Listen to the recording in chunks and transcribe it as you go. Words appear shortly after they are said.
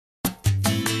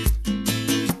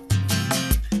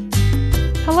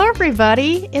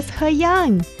everybody, it's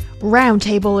Heyang.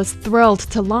 Roundtable is thrilled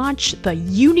to launch the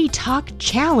UniTalk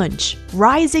Challenge,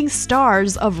 Rising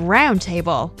Stars of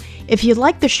Roundtable. If you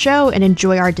like the show and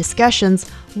enjoy our discussions,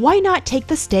 why not take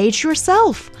the stage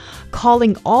yourself?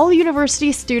 Calling all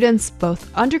university students,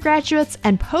 both undergraduates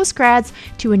and postgrads,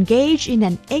 to engage in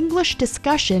an English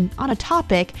discussion on a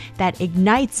topic that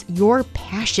ignites your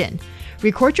passion.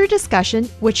 Record your discussion,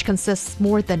 which consists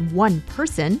more than one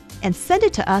person, and send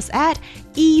it to us at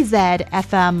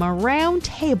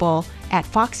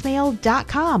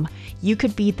ezfmroundtable@foxmail.com. You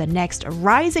could be the next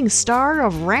rising star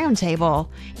of Roundtable.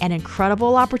 An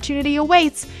incredible opportunity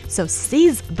awaits, so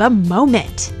seize the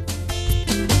moment.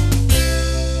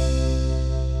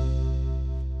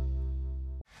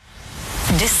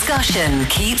 Discussion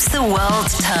keeps the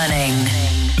world turning.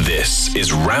 This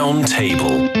is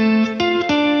Roundtable.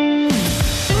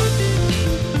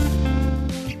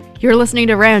 You're listening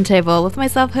to Roundtable with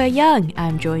myself, Heyang.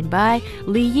 I'm joined by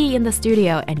Yi in the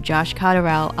studio and Josh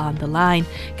Cotterill on the line.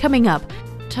 Coming up,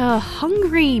 to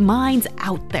hungry minds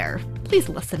out there, please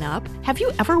listen up. Have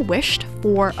you ever wished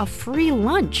for a free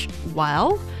lunch?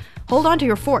 Well, hold on to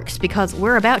your forks because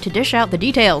we're about to dish out the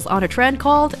details on a trend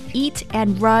called Eat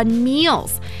and Run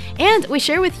Meals. And we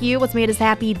share with you what's made us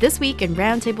happy this week in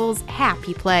Roundtable's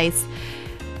Happy Place.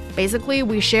 Basically,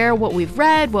 we share what we've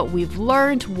read, what we've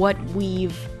learned, what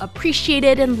we've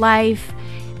appreciated in life,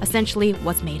 essentially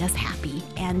what's made us happy.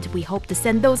 And we hope to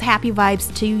send those happy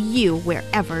vibes to you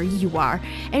wherever you are.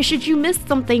 And should you miss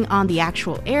something on the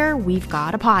actual air, we've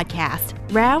got a podcast,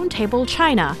 Roundtable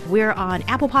China. We're on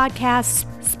Apple Podcasts,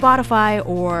 Spotify,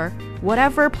 or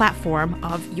whatever platform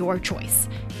of your choice.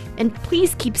 And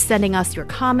please keep sending us your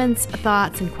comments,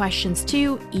 thoughts, and questions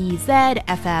to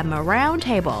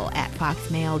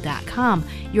ezfmroundtable@foxmail.com.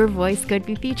 Your voice could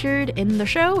be featured in the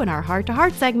show in our Heart to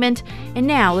Heart segment. And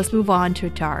now let's move on to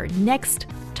our next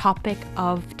topic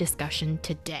of discussion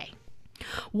today.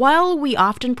 While we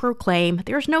often proclaim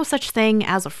there's no such thing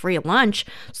as a free lunch,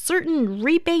 certain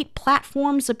rebate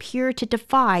platforms appear to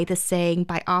defy the saying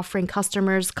by offering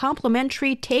customers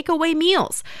complimentary takeaway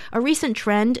meals. A recent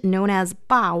trend known as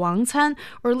霸王餐,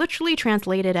 or literally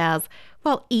translated as,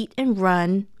 well, eat and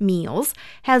run meals,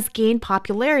 has gained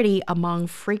popularity among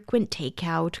frequent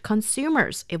takeout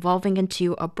consumers, evolving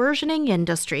into a burgeoning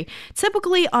industry.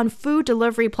 Typically on food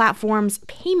delivery platforms,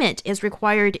 payment is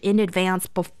required in advance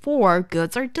before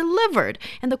goods are delivered.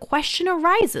 And the question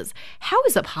arises, how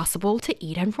is it possible to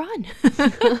eat and run?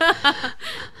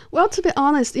 Well, to be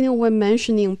honest, when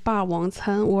mentioning 霸王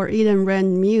餐 or eat and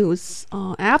run meals,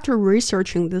 after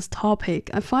researching this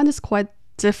topic, I find it's quite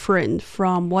different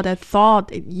from what I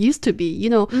thought it used to be.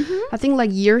 I think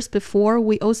like years before,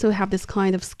 we also have this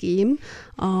kind of scheme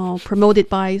promoted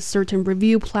by certain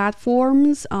review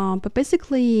platforms. But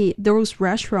basically, those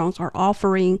restaurants are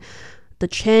offering the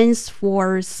chance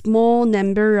for a small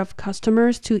number of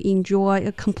customers to enjoy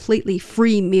a completely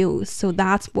free meal. So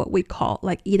that's what we call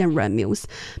like eat and run meals.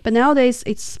 But nowadays,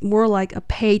 it's more like a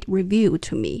paid review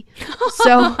to me.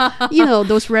 So,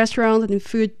 those restaurants and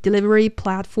food delivery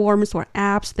platforms or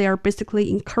apps, they are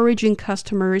basically encouraging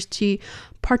customers to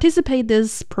participate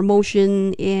this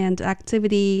promotion and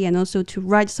activity and also to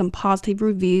write some positive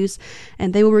reviews,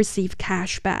 and they will receive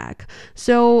cash back.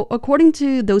 So according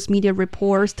to those media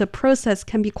reports, the process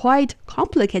can be quite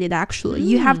complicated actually.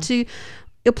 You have to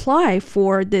apply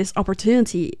for this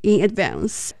opportunity in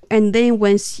advance. And then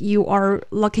once you are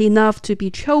lucky enough to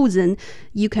be chosen,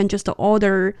 you can just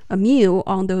order a meal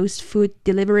on those food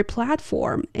delivery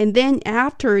platform. And then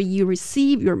after you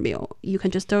receive your meal, you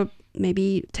can just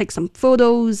maybe take some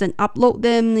photos and upload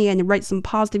them and write some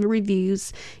positive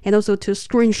reviews, and also to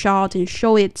screenshot and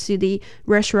show it to the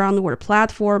restaurant or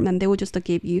platform, and they will just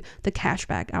give you the cash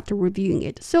back after reviewing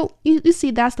it. So you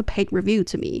see, that's the paid review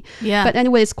to me. Yeah. But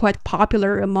anyway, it's quite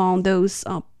popular among those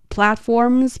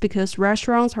platforms because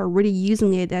restaurants are really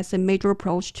using it as a major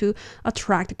approach to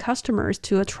attract customers,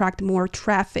 to attract more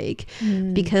traffic,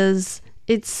 because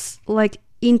it's like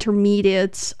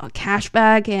intermediate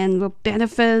cashback and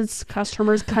benefits.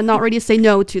 Customers cannot really say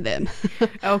no to them.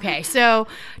 Okay, so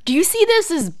do you see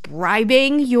this as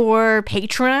bribing your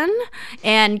patron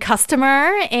and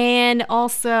customer? And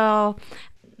also,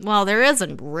 well, there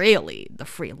isn't really the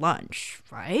free lunch,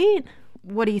 right?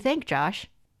 What do you think, Josh?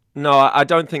 No, I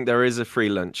don't think there is a free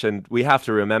lunch. And we have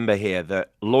to remember here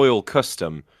that loyal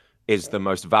custom is the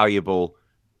most valuable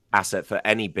asset for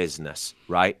any business,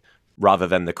 right? Rather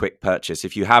than the quick purchase.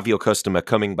 If you have your customer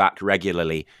coming back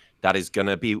regularly, that is going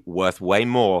to be worth way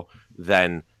more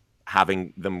than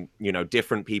having them,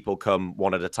 different people come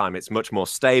one at a time. It's much more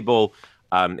stable.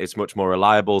 It's much more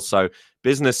reliable. So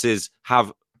businesses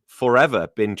have forever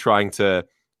been trying to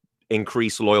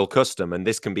increase loyal custom. And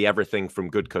this can be everything from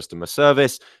good customer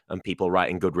service and people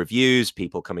writing good reviews,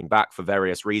 people coming back for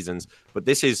various reasons. But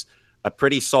this is a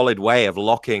pretty solid way of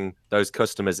locking those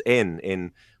customers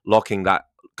in locking that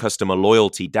customer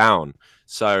loyalty down.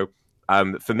 So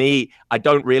for me, I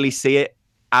don't really see it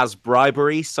as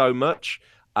bribery so much.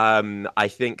 I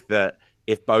think that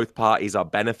if both parties are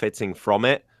benefiting from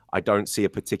it, I don't see a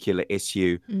particular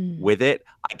issue with it.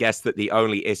 I guess that the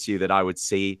only issue that I would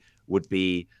see would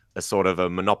be a sort of a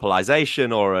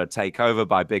monopolization or a takeover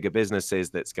by bigger businesses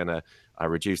that's going to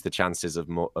reduce the chances of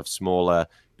smaller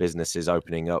businesses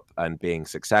opening up and being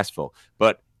successful.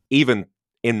 But even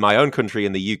in my own country,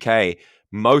 in the UK,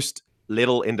 most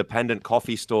little independent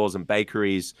coffee stores and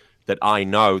bakeries that I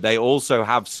know, they also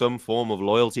have some form of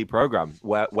loyalty program,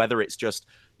 whether it's just,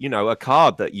 a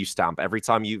card that you stamp every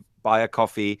time you buy a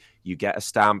coffee, you get a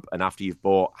stamp, and after you've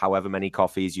bought however many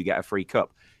coffees, you get a free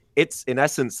cup. It's in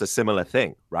essence a similar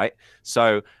thing, right?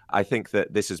 So I think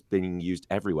that this is being used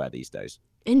everywhere these days.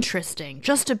 Interesting.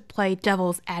 Just to play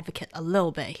devil's advocate a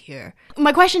little bit here.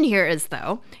 My question here is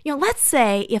though, let's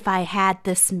say if I had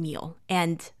this meal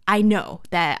and I know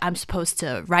that I'm supposed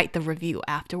to write the review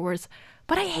afterwards,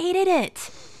 but I hated it.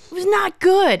 It was not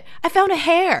good. I found a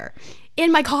hair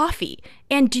in my coffee.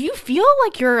 And do you feel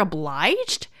like you're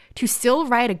obliged to still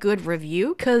write a good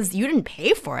review because you didn't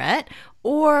pay for it?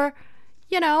 Or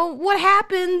what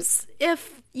happens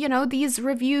if, these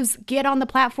reviews get on the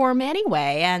platform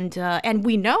anyway? And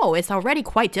we know it's already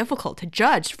quite difficult to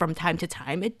judge from time to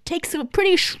time. It takes a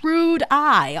pretty shrewd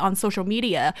eye on social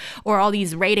media or all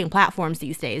these rating platforms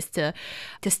these days to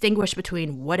distinguish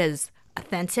between what is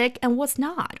authentic and what's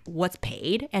not, what's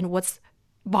paid and what's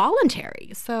voluntary.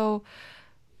 So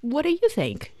what do you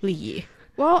think, Li Yi?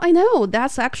 Well, I know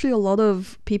that's actually a lot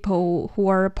of people who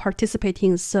are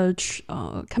participating in such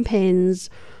campaigns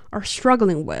are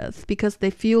struggling with, because they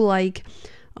feel like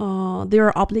they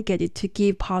are obligated to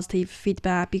give positive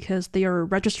feedback because they are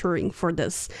registering for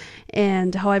this.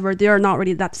 And however, they are not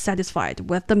really that satisfied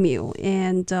with the meal.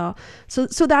 And so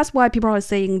that's why people are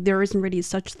saying there isn't really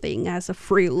such thing as a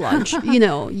free lunch.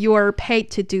 You are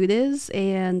paid to do this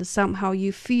and somehow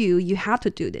you feel you have to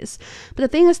do this. But the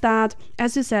thing is that,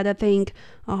 as you said, I think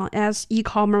as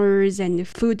e-commerce and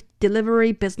food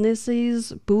delivery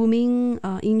businesses booming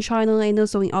in China and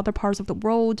also in other parts of the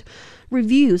world,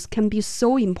 reviews can be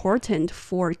so important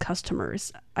for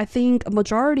customers. I think a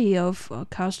majority of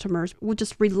customers would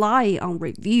just rely on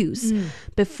reviews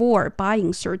before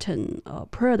buying certain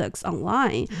products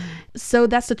online. So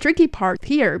that's the tricky part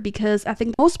here, because I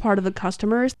think most part of the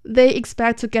customers, they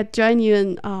expect to get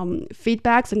genuine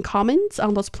feedbacks and comments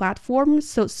on those platforms,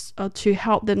 so to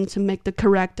help them to make the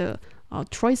correct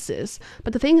choices.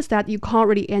 But the thing is that you can't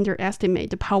really underestimate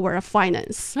the power of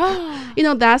finance.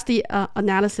 That's the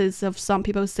analysis of some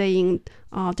people saying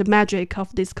the magic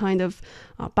of this kind of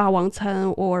霸王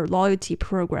餐 or loyalty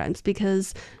programs,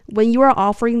 because when you are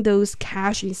offering those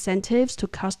cash incentives to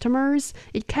customers,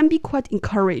 it can be quite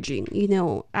encouraging.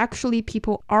 Actually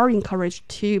people are encouraged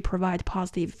to provide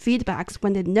positive feedbacks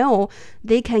when they know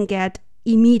they can get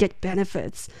immediate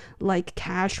benefits like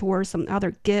cash or some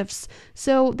other gifts.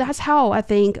 So that's how I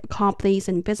think companies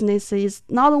and businesses,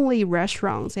 not only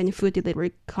restaurants and food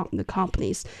delivery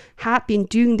companies, have been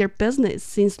doing their business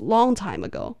since long time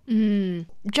ago.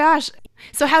 Josh,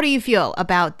 so how do you feel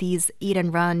about these eat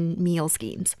and run meal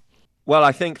schemes? Well,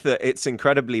 I think that it's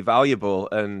incredibly valuable,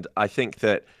 and I think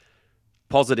that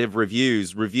positive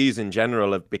reviews in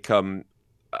general have become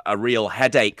a real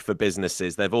headache for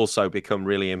businesses. They've also become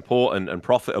really important and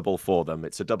profitable for them.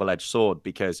 It's a double-edged sword,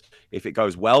 because if it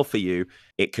goes well for you,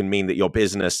 it can mean that your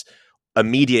business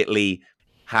immediately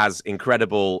has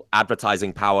incredible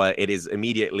advertising power. It is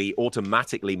immediately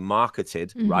automatically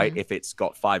marketed, right? If it's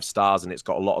got 5 stars and it's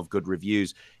got a lot of good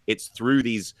reviews, it's through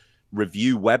these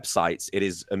review websites, it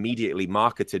is immediately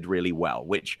marketed really well,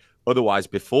 which otherwise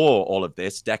before all of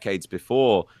this, decades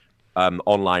before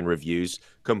online reviews,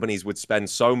 companies would spend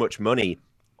so much money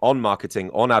on marketing,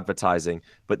 on advertising.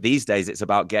 But these days it's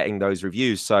about getting those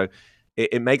reviews. So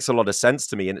it makes a lot of sense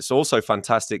to me. And it's also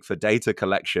fantastic for data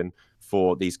collection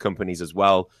for these companies as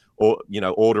well, or,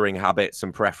 ordering habits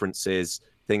and preferences,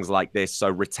 things like this. So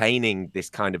retaining this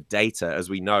kind of data, as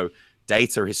we know,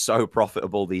 data is so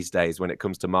profitable these days when it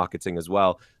comes to marketing as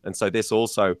well. And so this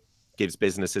also gives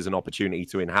businesses an opportunity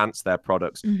to enhance their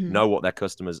products, know what their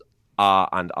customers are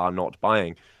and are not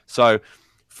buying. So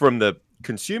from the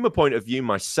consumer point of view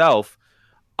myself,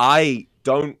 I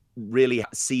don't really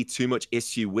see too much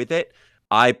issue with it.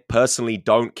 I personally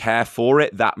don't care for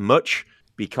it that much,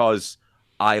 because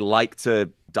I like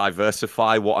to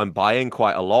diversify what I'm buying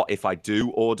quite a lot if I do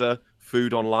order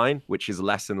food online, which is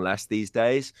less and less these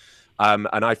days.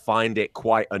 And I find it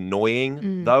quite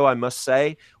annoying, though, I must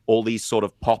say, all these sort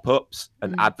of pop-ups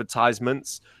and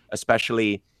advertisements,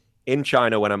 especially in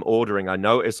China when I'm ordering. I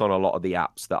notice on a lot of the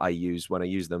apps that I use when I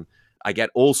use them, I get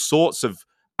all sorts of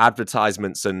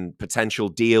advertisements and potential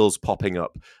deals popping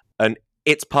up. And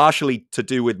it's partially to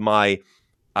do with my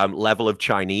level of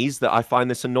Chinese that I find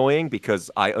this annoying,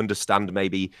 because I understand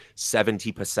maybe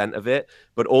 70% of it,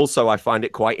 but also I find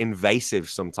it quite invasive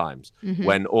sometimes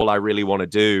when all I really want to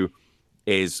do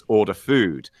is order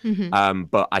food.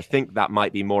 But I think that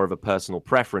might be more of a personal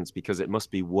preference because it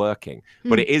must be working.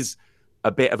 But it is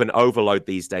a bit of an overload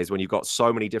these days when you've got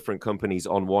so many different companies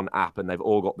on one app and they've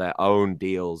all got their own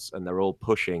deals and they're all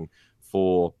pushing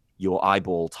for your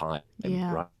eyeball time.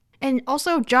 Yeah. Right? And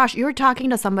also, Josh, you're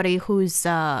talking to somebody who's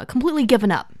completely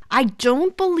given up. I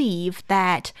don't believe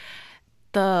that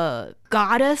the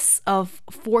goddess of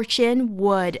fortune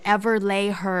would ever lay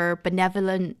her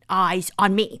benevolent eyes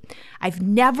on me. I've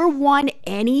never won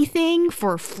anything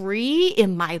for free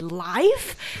in my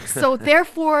life. So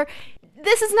therefore,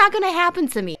 this is not going to happen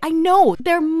to me. I know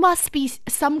there must be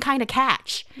some kind of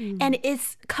catch, and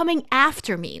it's coming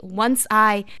after me once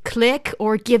I click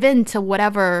or give in to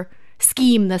whatever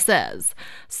scheme this is.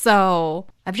 So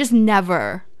I've just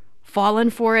never fallen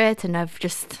for it, and I've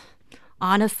just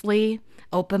honestly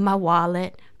opened my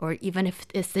wallet, or even if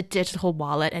it's the digital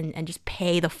wallet, and just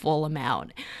pay the full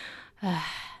amount.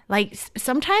 Like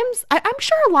sometimes, I'm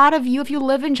sure a lot of you, if you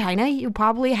live in China, you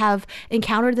probably have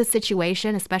encountered this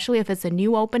situation, especially if it's a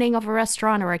new opening of a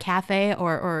restaurant or a cafe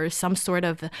or some sort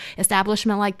of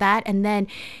establishment like that. And then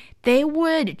they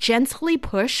would gently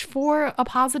push for a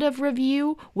positive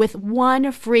review with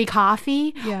one free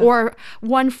coffee or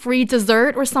one free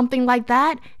dessert or something like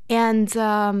that. And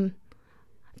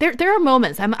there are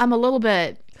moments I'm a little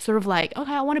bit sort of like,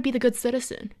 okay, I want to be the good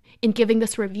citizen in giving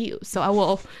this review, so I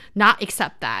will not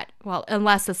accept that. Well,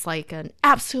 unless it's like an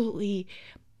absolutely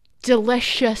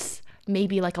delicious,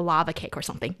 maybe like a lava cake or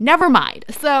something. Never mind.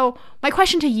 So my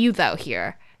question to you though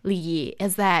here, Li Yi,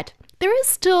 is that there is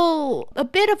still a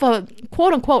bit of a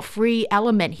quote-unquote free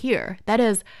element here. That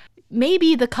is,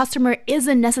 maybe the customer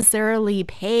isn't necessarily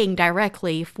paying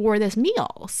directly for this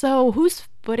meal. So who's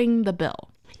footing the bill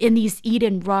in these eat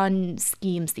and run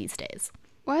schemes these days?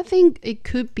 Well, I think it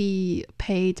could be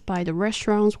paid by the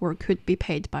restaurants or it could be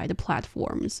paid by the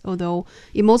platforms. Although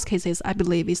in most cases, I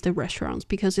believe it's the restaurants,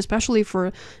 because especially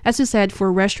for, as you said,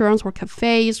 for restaurants or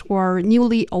cafes or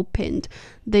newly opened,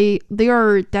 they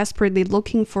are desperately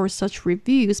looking for such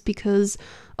reviews, because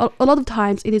a lot of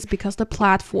times it is because the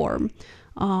platform,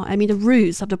 the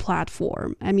rules of the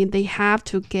platform. They have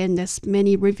to get as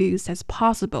many reviews as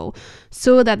possible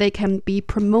so that they can be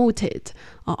promoted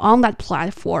on that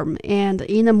platform and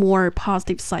in a more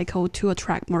positive cycle to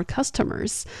attract more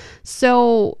customers.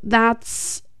 So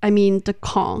that's, the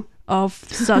con of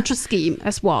such a scheme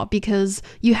as well, because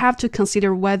you have to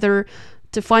consider whether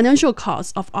the financial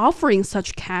cost of offering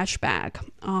such cashback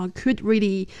could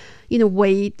really,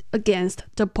 weigh against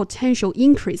the potential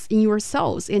increase in your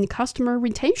sales and customer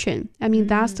retention.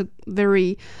 That's the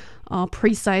very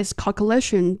precise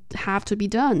calculation have to be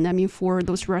done. For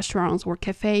those restaurants or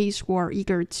cafes who are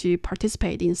eager to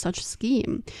participate in such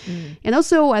scheme. And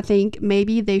also, I think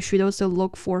maybe they should also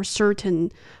look for the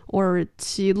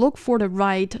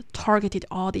right targeted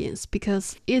audience,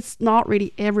 because it's not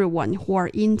really everyone who are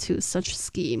into such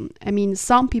scheme.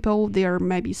 Some people, they are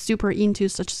maybe super into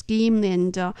such scheme,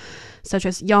 and such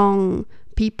as young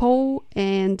people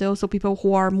and also people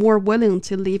who are more willing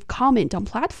to leave comment on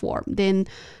platform, then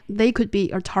they could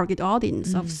be a target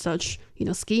audience of such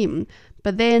scheme.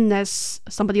 But then as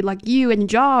somebody like you and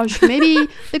Josh, maybe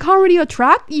they can't really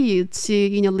attract you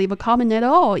to leave a comment at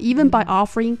all, even by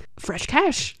offering fresh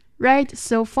cash, right?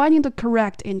 So finding the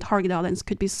correct and target audience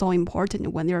could be so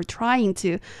important when they're trying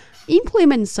to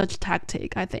implement such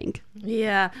tactic, I think.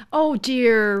 Yeah. Oh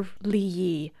dear, Li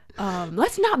Yi.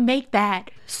 Let's not make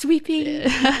that sweeping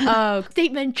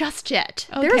statement just yet.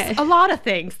 Okay. There's a lot of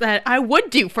things that I would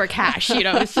do for cash.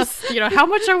 It's just, how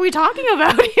much are we talking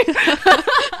about here?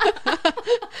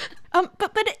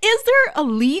 But is there a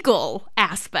legal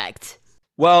aspect?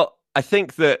 Well, I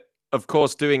think that, of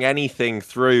course, doing anything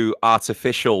through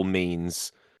artificial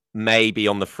means may be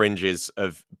on the fringes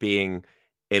of being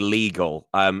illegal.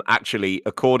 Actually,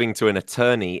 according to an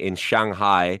attorney in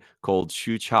Shanghai called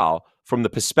Xu Chao, from the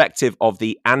perspective of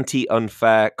the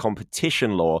anti-unfair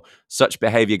competition law, such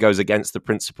behavior goes against the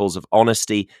principles of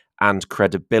honesty and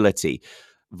credibility,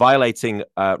 violating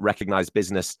recognized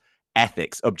business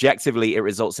ethics. Objectively, it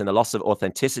results in a loss of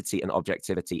authenticity and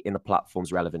objectivity in the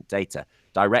platform's relevant data,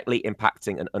 directly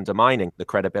impacting and undermining the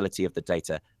credibility of the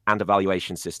data and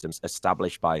evaluation systems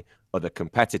established by other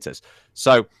competitors.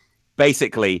 So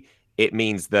basically, it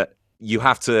means that you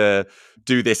have to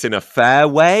do this in a fair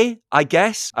way, I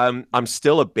guess. I'm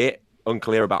still a bit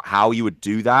unclear about how you would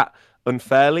do that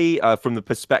unfairly from the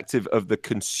perspective of the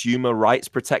consumer rights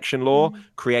protection law,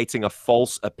 creating a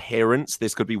false appearance.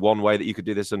 This could be one way that you could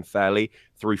do this unfairly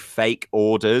through fake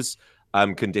orders,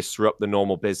 can disrupt the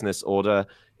normal business order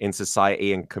in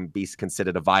society and can be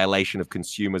considered a violation of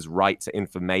consumers' right to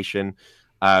information.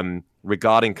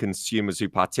 Regarding consumers who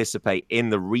participate in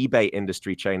the rebate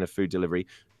industry chain of food delivery,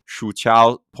 Shu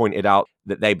Chao pointed out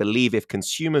that they believe if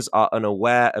consumers are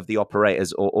unaware of the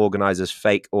operators or organizers'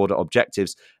 fake order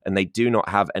objectives and they do not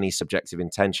have any subjective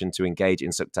intention to engage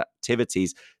in such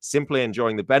activities, simply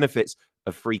enjoying the benefits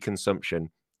of free consumption,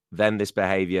 then this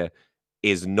behavior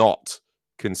is not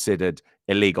considered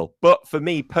illegal. But for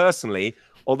me personally,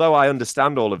 although I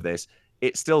understand all of this,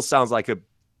 it still sounds like a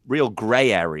real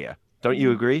gray area. Don't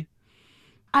you agree?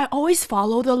 I always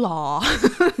follow the law.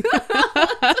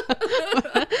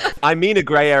 I mean a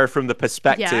gray area from the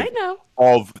perspective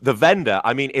of the vendor.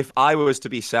 I mean, if I was to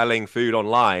be selling food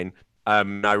online,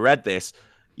 and I read this,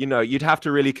 you'd have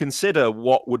to really consider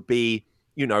what would be,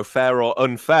 fair or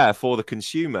unfair for the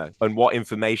consumer and what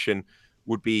information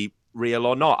would be real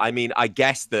or not. I mean, I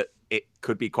guess that it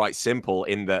could be quite simple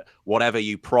in that whatever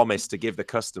you promise to give the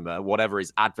customer, whatever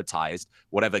is advertised,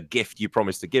 whatever gift you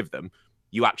promise to give them,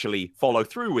 you actually follow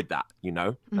through with that,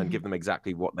 and give them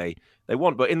exactly what they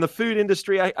want. But in the food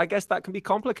industry, I guess that can be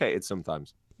complicated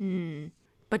sometimes.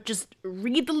 But just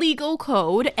read the legal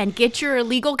code and get your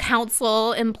legal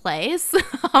counsel in place.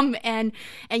 And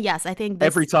yes, I think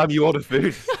every time you order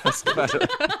food, that's better.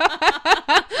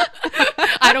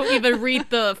 I don't even read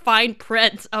the fine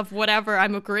print of whatever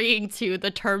I'm agreeing to,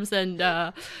 the terms and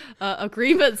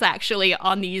agreements actually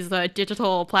on these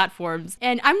digital platforms.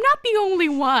 And I'm not the only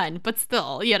one, but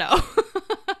still,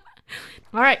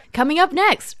 All right, coming up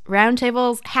next,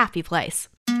 Roundtable's Happy Place.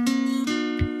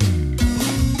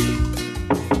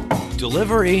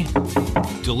 Delivery.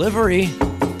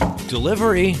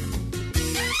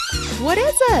 What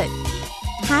is it?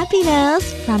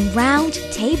 Happiness from Round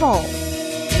Table.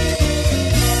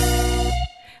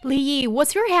 Li Yi,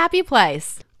 what's your happy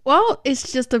place? Well,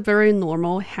 it's just a very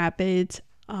normal habit,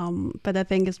 but I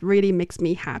think it really makes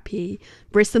me happy.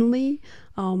 Recently,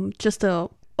 just a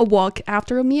walk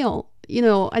after a meal.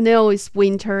 I know it's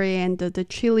winter and the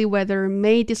chilly weather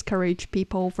may discourage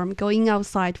people from going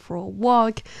outside for a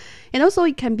walk. And also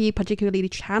it can be particularly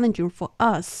challenging for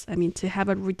us, to have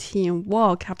a routine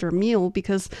walk after a meal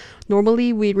because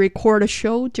normally we record a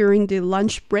show during the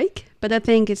lunch break. But I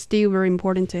think it's still very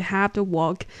important to have the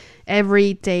walk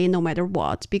every day no matter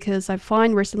what, because I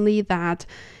find recently that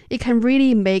it can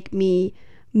really make me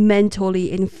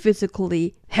mentally and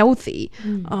physically healthy.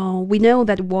 We know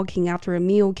that walking after a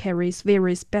meal carries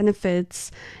various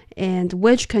benefits and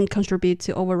which can contribute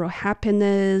to overall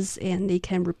happiness, and it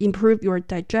can improve your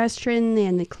digestion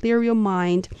and clear your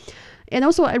mind. And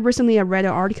also, I recently read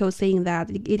an article saying that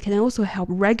it can also help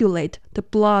regulate the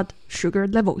blood sugar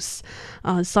levels.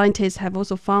 Scientists have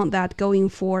also found that going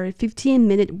for a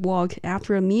 15-minute walk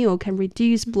after a meal can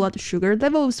reduce blood sugar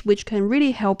levels, which can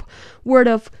really help ward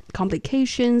off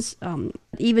complications.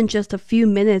 Even just a few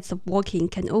minutes of walking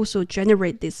can also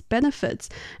generate these benefits.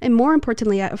 And more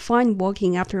importantly, I find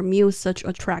walking after a meal such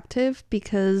attractive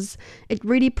because it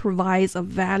really provides a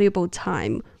valuable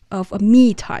time of a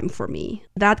me time for me.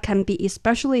 That can be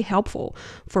especially helpful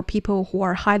for people who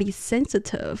are highly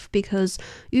sensitive because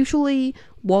usually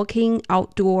walking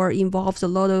outdoor involves a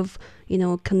lot of,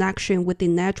 connection with the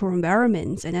natural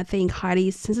environments. And I think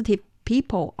highly sensitive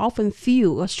people often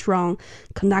feel a strong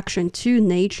connection to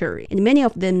nature, and many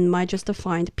of them might just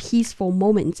find peaceful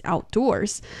moments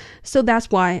outdoors. So that's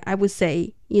why I would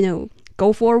say,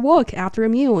 go for a walk after a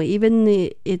meal, even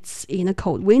it's in a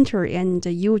cold winter, and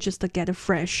you just get a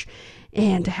fresh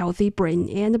and healthy brain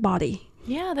and body.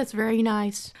 Yeah, that's very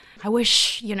nice. I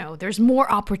wish, there's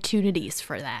more opportunities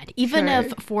for that. Even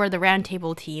if for the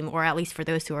Roundtable team, or at least for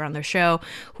those who are on the show,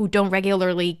 who don't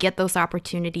regularly get those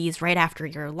opportunities right after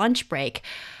your lunch break.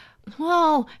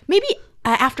 Well, maybe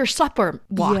after supper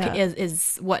walk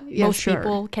is what most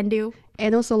people can do.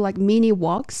 And also like mini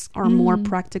walks are more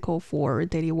practical for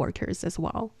daily workers as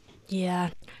well.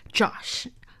 Yeah. Josh,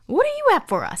 what do you have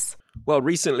for us? Well,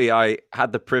 recently I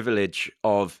had the privilege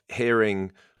of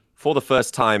hearing for the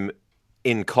first time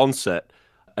in concert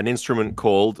an instrument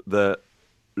called the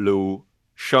Lu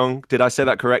Sheng. Did I say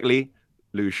that correctly?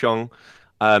 Lu Sheng.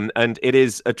 And it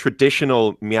is a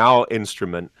traditional Miao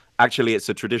instrument. Actually, it's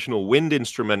a traditional wind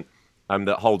instrument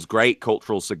that holds great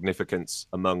cultural significance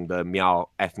among the Miao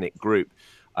ethnic group,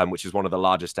 which is one of the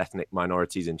largest ethnic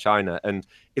minorities in China. And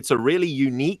it's a really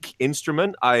unique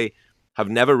instrument. I have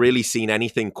never really seen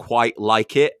anything quite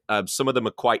like it. Some of them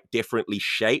are quite differently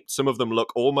shaped. Some of them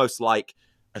look almost like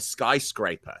a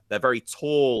skyscraper. They're very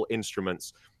tall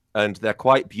instruments, and they're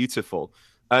quite beautiful.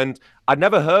 And I'd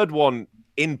never heard one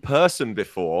in person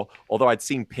before, although I'd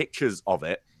seen pictures of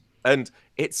it. And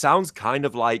it sounds kind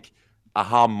of like a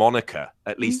harmonica,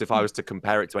 at least if I was to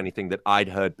compare it to anything that I'd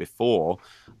heard before.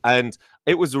 And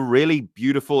it was a really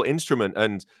beautiful instrument.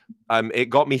 And it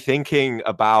got me thinking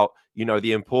about,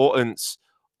 the importance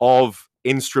of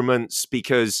instruments,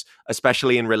 because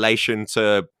especially in relation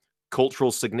to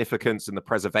cultural significance and the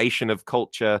preservation of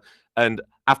culture. And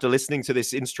after listening to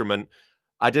this instrument,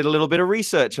 I did a little bit of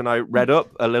research and I read up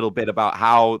a little bit about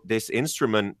how this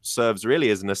instrument serves really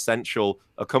as an essential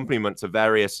accompaniment to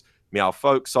various Miao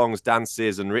folk songs,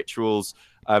 dances, and rituals,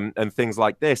 and things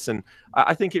like this. And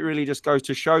I think it really just goes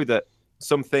to show that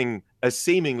something as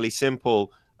seemingly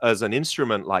simple as an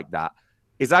instrument like that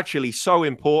is actually so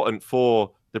important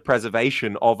for the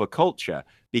preservation of a culture,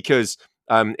 because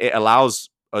it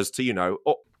allows us to,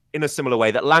 in a similar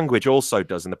way that language also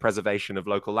does in the preservation of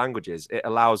local languages, it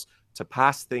allows to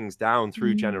pass things down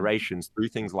through generations, through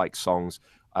things like songs,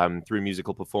 through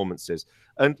musical performances.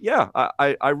 And yeah,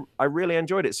 I really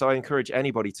enjoyed it. So I encourage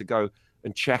anybody to go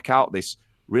and check out this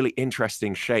really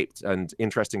interesting shaped and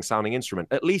interesting sounding instrument.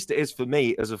 At least it is for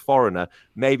me as a foreigner.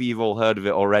 Maybe you've all heard of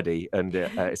it already, and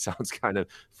it sounds kind of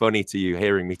funny to you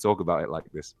hearing me talk about it like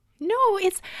this. No,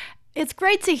 it's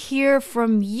great to hear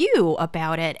from you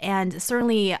about it. And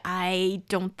certainly I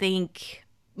don't think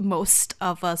most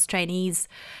of us Chinese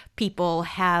people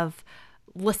have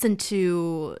listened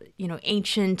to,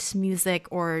 ancient music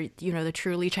or, the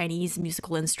truly Chinese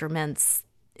musical instruments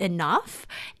enough.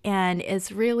 And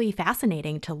it's really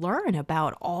fascinating to learn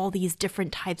about all these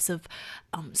different types of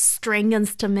string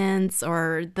instruments,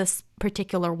 or this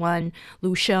particular one,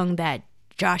 Lu Sheng, that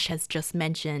Josh has just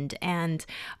mentioned. And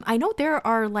I know there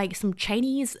are like some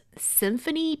Chinese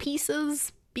symphony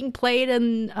pieces being played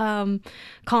in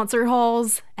concert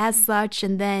halls as such.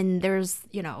 And then there's,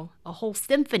 a whole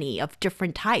symphony of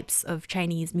different types of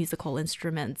Chinese musical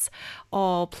instruments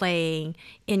all playing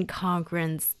in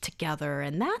congruence together.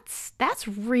 And that's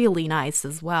really nice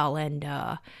as well. And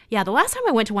yeah, the last time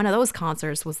I went to one of those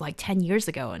concerts was like 10 years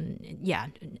ago. And yeah,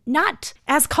 not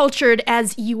as cultured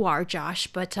as you are, Josh,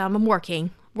 but I'm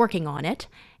working on it.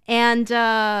 And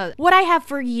what I have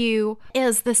for you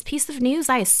is this piece of news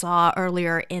I saw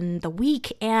earlier in the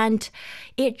week, and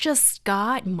it just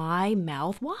got my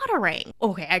mouth watering.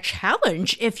 Okay, I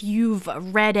challenge if you've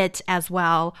read it as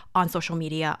well on social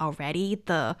media already,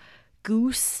 the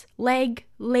goose leg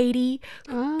lady.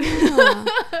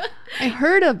 I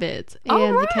heard of it,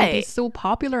 and right. It can be so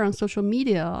popular on social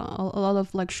media, a lot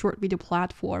of like short video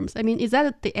platforms. I mean, is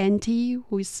that the auntie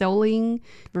who is selling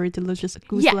very delicious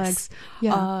goose legs?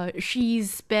 Yeah.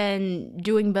 She's been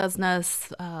doing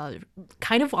business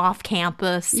kind of off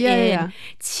campus in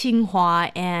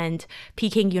Tsinghua and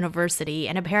Peking University,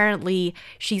 and apparently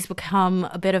she's become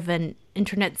a bit of an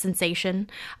internet sensation,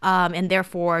 and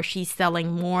therefore she's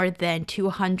selling more than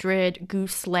 200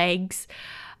 goose legs.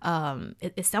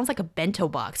 It sounds like a bento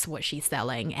box what she's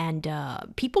selling, and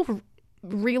people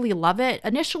really love it.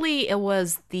 Initially, it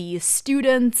was the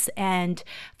students and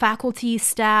faculty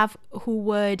staff who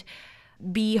would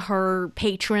be her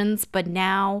patrons, but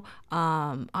now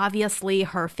obviously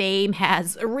her fame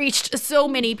has reached so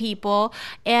many people.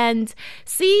 And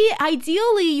see,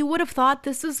 ideally you would have thought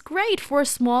this is great for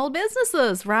small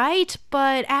businesses, right?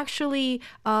 But actually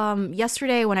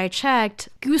yesterday when I checked,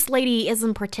 Goose Lady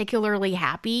isn't particularly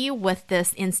happy with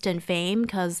this instant fame,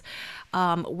 because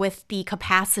with the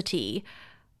capacity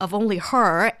of only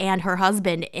her and her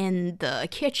husband in the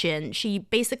kitchen, she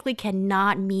basically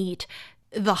cannot meet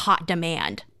the hot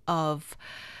demand of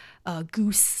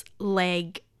goose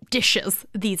leg dishes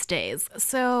these days.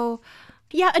 So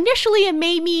yeah, initially it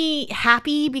made me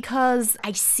happy because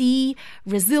I see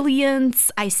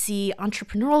resilience, I see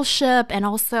entrepreneurship, and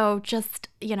also just,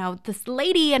 this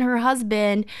lady and her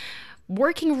husband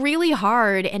working really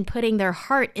hard and putting their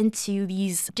heart into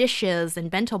these dishes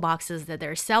and bento boxes that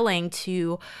they're selling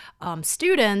to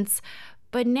students.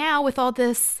 But now with all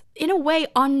this, in a way,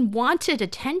 unwanted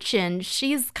attention,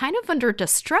 she's kind of under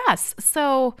distress.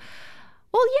 So,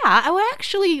 well, yeah, I would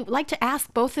actually like to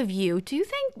ask both of you, do you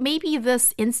think maybe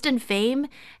this instant fame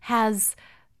has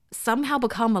somehow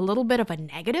become a little bit of a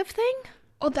negative thing?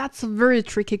 Oh, that's a very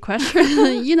tricky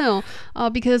question.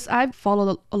 Because I've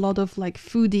followed a lot of like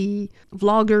foodie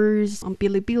vloggers on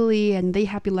Bilibili, and they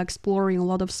have been like exploring a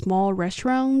lot of small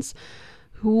restaurants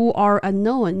who are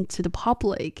unknown to the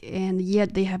public, and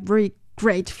yet they have very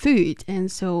great food.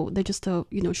 And so they just,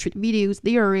 shoot videos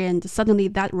there, and suddenly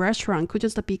that restaurant could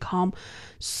just become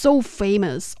so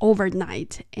famous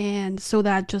overnight. And so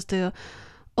that just a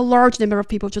large number of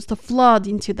people just flood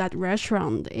into that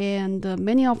restaurant, and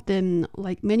many of them,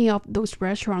 like many of those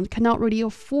restaurants, cannot really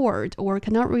afford or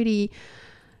cannot really,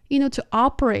 to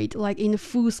operate like in a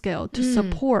full scale to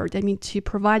support, to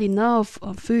provide enough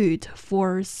food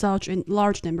for such a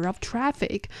large number of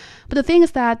traffic. But the thing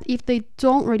is that if they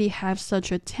don't really have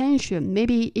such attention,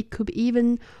 maybe it could be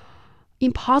even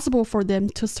impossible for them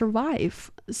to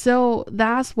survive. So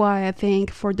that's why I think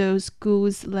for those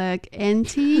schools like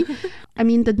NT,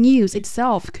 the news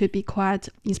itself could be quite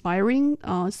inspiring,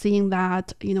 seeing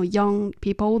that, young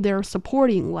people, they're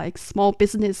supporting like small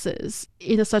businesses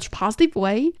in a such positive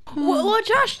way. Well,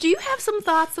 Josh, do you have some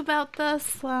thoughts about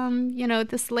this?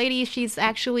 This lady, she's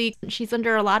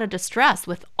under a lot of distress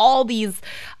with all these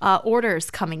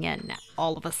orders coming in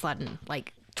all of a sudden,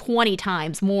 like 20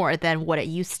 times more than what it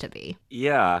used to be.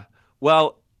 Yeah.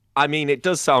 Well, it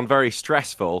does sound very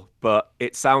stressful, but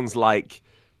it sounds like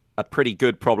a pretty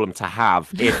good problem to have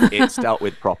if it's dealt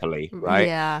with properly, right?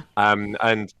 Yeah.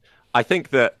 And I think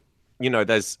that,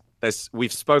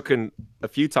 we've spoken a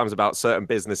few times about certain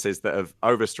businesses that have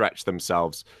overstretched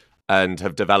themselves and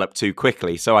have developed too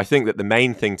quickly. So I think that the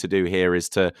main thing to do here is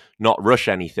to not rush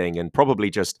anything and probably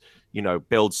just,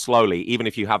 build slowly. Even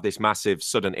if you have this massive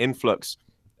sudden influx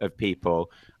of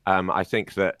people, I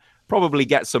think that probably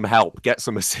get some help, get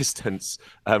some assistance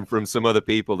from some other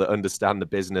people that understand the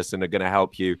business and are going to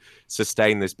help you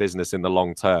sustain this business in the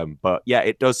long term. But yeah,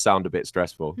 it does sound a bit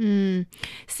stressful.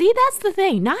 See, that's the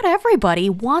thing. Not everybody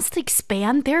wants to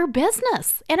expand their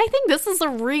business. And I think this is a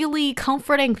really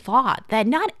comforting thought that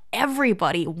not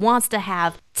everybody wants to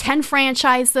have 10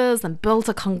 franchises and build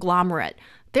a conglomerate.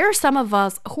 There are some of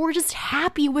us who are just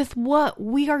happy with what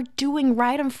we are doing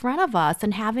right in front of us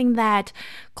and having that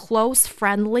close,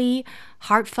 friendly,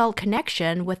 heartfelt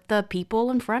connection with the people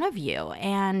in front of you.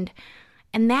 And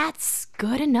that's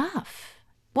good enough.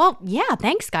 Well, yeah,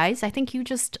 thanks, guys. I think you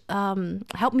just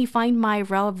helped me find my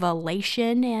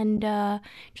revelation and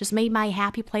just made my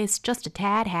happy place just a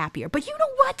tad happier. But you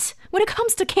know what? When it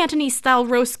comes to Cantonese-style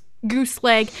roast goose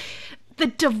leg, the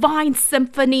divine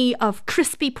symphony of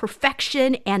crispy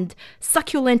perfection and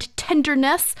succulent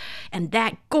tenderness, and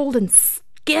that golden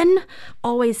skin,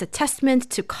 always a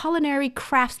testament to culinary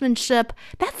craftsmanship.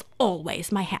 That's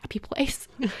always my happy place.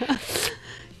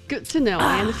 Good to know,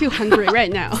 and I feel hungry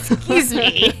right now. Excuse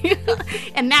me.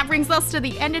 And that brings us to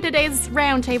the end of today's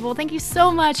roundtable. Thank you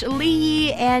so much,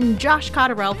 Yi and Josh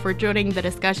Cotterill, for joining the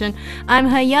discussion. I'm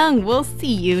Heyang. We'll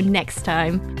see you next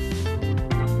time.